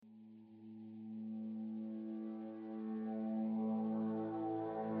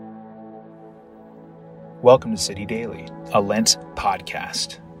Welcome to City Daily, a Lent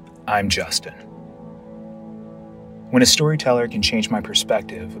podcast. I'm Justin. When a storyteller can change my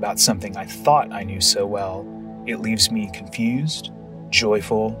perspective about something I thought I knew so well, it leaves me confused,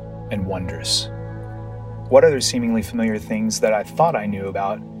 joyful, and wondrous. What other seemingly familiar things that I thought I knew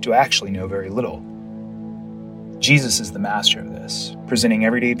about do I actually know very little? Jesus is the master of this, presenting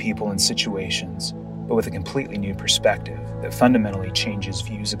everyday people and situations, but with a completely new perspective that fundamentally changes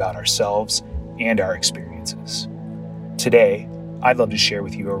views about ourselves and our experiences. Today, I'd love to share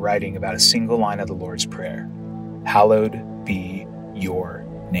with you a writing about a single line of the Lord's Prayer. Hallowed be your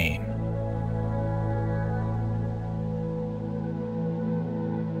name.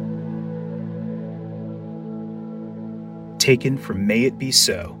 Taken from May It Be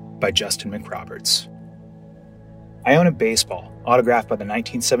So by Justin McRoberts. I own a baseball autographed by the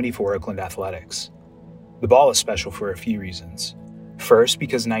 1974 Oakland Athletics. The ball is special for a few reasons. First,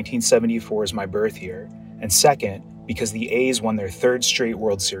 because 1974 is my birth year, and second, because the A's won their third straight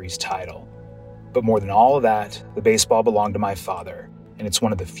World Series title. But more than all of that, the baseball belonged to my father, and it's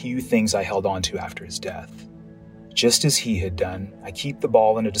one of the few things I held on to after his death. Just as he had done, I keep the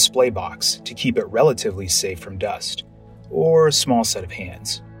ball in a display box to keep it relatively safe from dust, or a small set of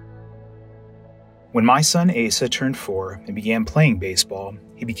hands. When my son Asa turned 4 and began playing baseball,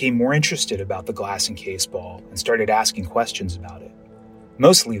 he became more interested about the glass and case ball and started asking questions about it.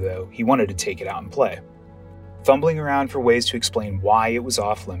 Mostly, though, he wanted to take it out and play. Fumbling around for ways to explain why it was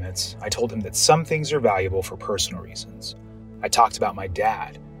off limits, I told him that some things are valuable for personal reasons. I talked about my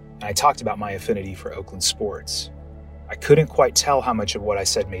dad, and I talked about my affinity for Oakland sports. I couldn't quite tell how much of what I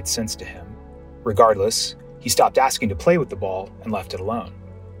said made sense to him. Regardless, he stopped asking to play with the ball and left it alone.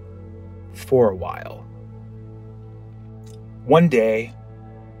 For a while. One day,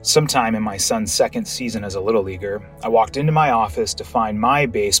 sometime in my son's second season as a Little Leaguer, I walked into my office to find my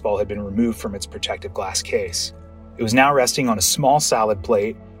baseball had been removed from its protective glass case. It was now resting on a small salad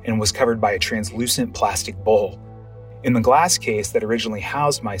plate and was covered by a translucent plastic bowl. In the glass case that originally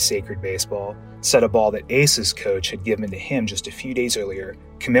housed my sacred baseball sat a ball that Asa's coach had given to him just a few days earlier,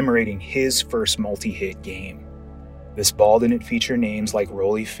 commemorating his first multi-hit game. This ball didn't feature names like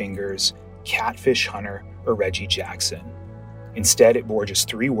Rollie Fingers, Catfish Hunter, or Reggie Jackson. Instead, it bore just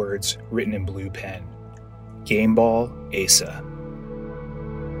 3 words written in blue pen. Game Ball Asa.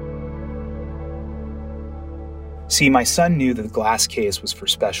 See, my son knew that the glass case was for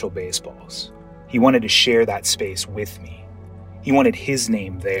special baseballs. He wanted to share that space with me. He wanted his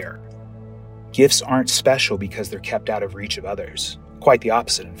name there. Gifts aren't special because they're kept out of reach of others. Quite the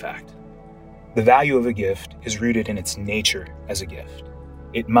opposite, in fact. The value of a gift is rooted in its nature as a gift.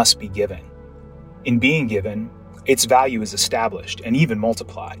 It must be given. In being given, its value is established and even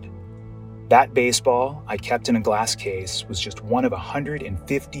multiplied. That baseball I kept in a glass case was just one of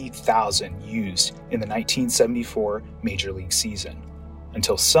 150,000 used in the 1974 Major League season,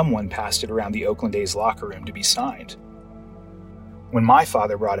 until someone passed it around the Oakland A's locker room to be signed. When my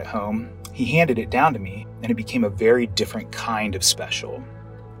father brought it home, he handed it down to me, and it became a very different kind of special.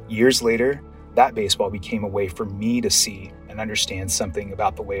 Years later, that baseball became a way for me to see and understand something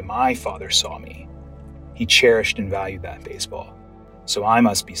about the way my father saw me. He cherished and valued that baseball, so I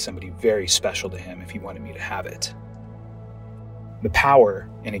must be somebody very special to him if he wanted me to have it. The power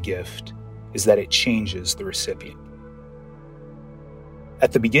in a gift is that it changes the recipient.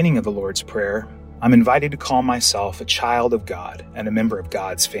 At the beginning of the Lord's Prayer, I'm invited to call myself a child of God and a member of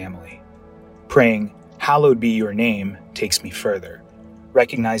God's family. Praying, "Hallowed be your name," takes me further,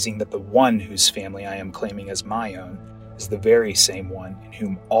 recognizing that the one whose family I am claiming as my own is the very same one in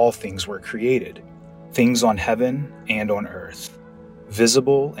whom all things were created. Things on heaven and on earth,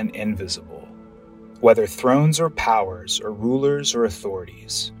 visible and invisible, whether thrones or powers or rulers or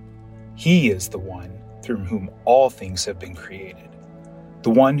authorities. He is the one through whom all things have been created, the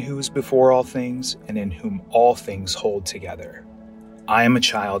one who is before all things and in whom all things hold together. I am a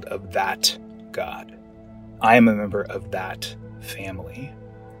child of that God. I am a member of that family.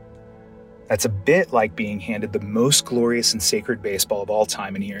 That's a bit like being handed the most glorious and sacred baseball of all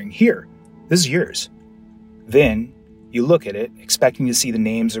time and hearing, "Here, this is yours." Then, you look at it, expecting to see the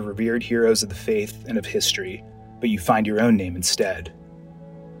names of revered heroes of the faith and of history, but you find your own name instead.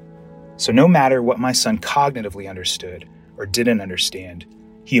 So no matter what my son cognitively understood or didn't understand,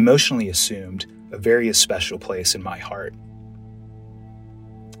 he emotionally assumed a very special place in my heart.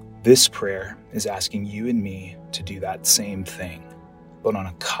 This prayer is asking you and me to do that same thing, but on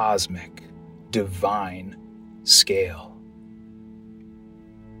a cosmic, divine scale.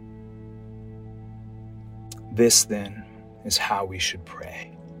 This, then, is how we should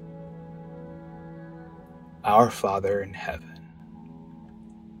pray. Our Father in heaven,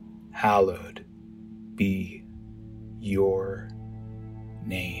 hallowed be your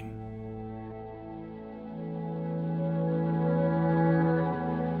name.